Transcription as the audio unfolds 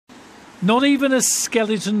Not even a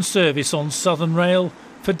skeleton service on Southern Rail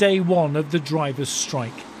for day one of the drivers'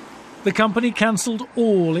 strike. The company cancelled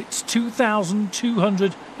all its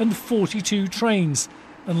 2,242 trains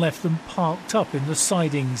and left them parked up in the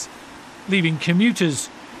sidings, leaving commuters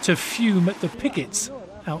to fume at the pickets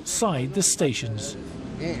outside the stations.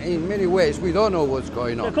 In many ways, we don't know what's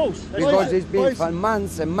going on. Of course. Because it's been for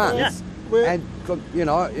months and months. And, you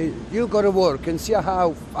know, you got to work and see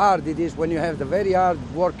how hard it is when you have the very hard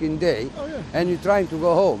working day and you're trying to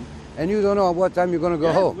go home and you don't know what time you're going to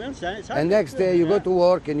go home. And next day you go to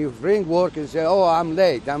work and you bring work and say, oh, I'm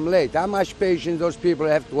late. How much patience those people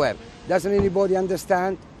have to have? Doesn't anybody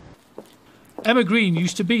understand? Emma Green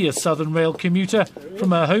used to be a Southern Rail commuter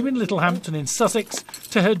from her home in Littlehampton in Sussex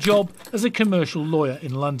to her job as a commercial lawyer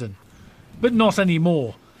in London. But not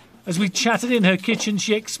anymore. As we chatted in her kitchen,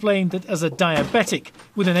 she explained that as a diabetic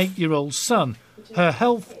with an 8-year-old son, her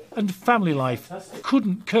health and family life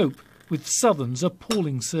couldn't cope with Southern's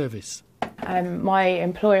appalling service. My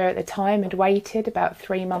employer at the time had waited about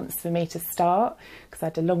 3 months for me to start because I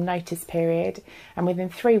had a long notice period, and within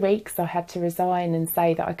 3 weeks I had to resign and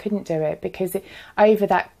say that I couldn't do it because over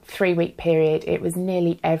that 3-week period it was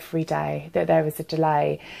nearly every day that there was a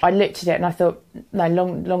delay. I looked at it and I thought, no,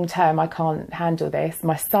 long term I can't handle this,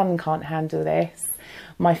 my son can't handle this,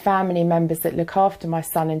 my family members that look after my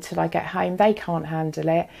son until I get home, they can't handle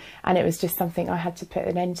it, and it was just something I had to put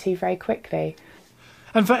an end to very quickly.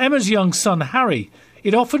 And for Emma's young son, Harry,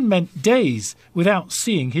 it often meant days without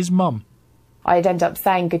seeing his mum. I'd end up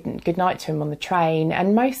saying good night to him on the train,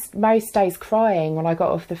 and most days crying when I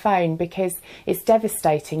got off the phone because it's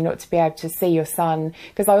devastating not to be able to see your son,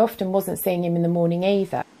 because I often wasn't seeing him in the morning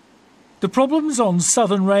either. The problems on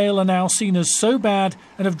Southern Rail are now seen as so bad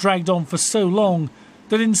and have dragged on for so long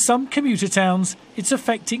that in some commuter towns it's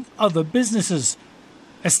affecting other businesses.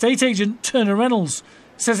 Estate agent Turner Reynolds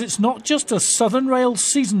says it's not just a Southern Rail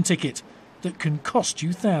season ticket that can cost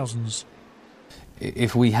you thousands.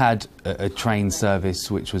 If we had a train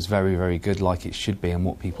service which was very, very good, like it should be and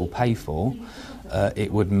what people pay for,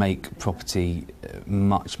 it would make property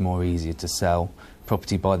much more easier to sell.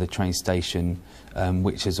 Property by the train station,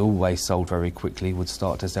 which has always sold very quickly, would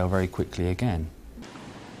start to sell very quickly again.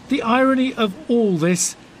 The irony of all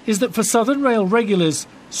this is that for Southern Rail regulars,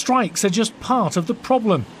 strikes are just part of the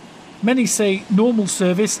problem. Many say normal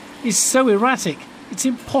service is so erratic it's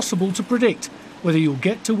impossible to predict whether you'll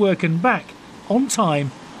get to work and back on time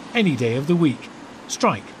any day of the week,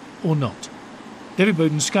 strike or not. David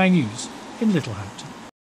Bowden, Sky News in Littlehampton.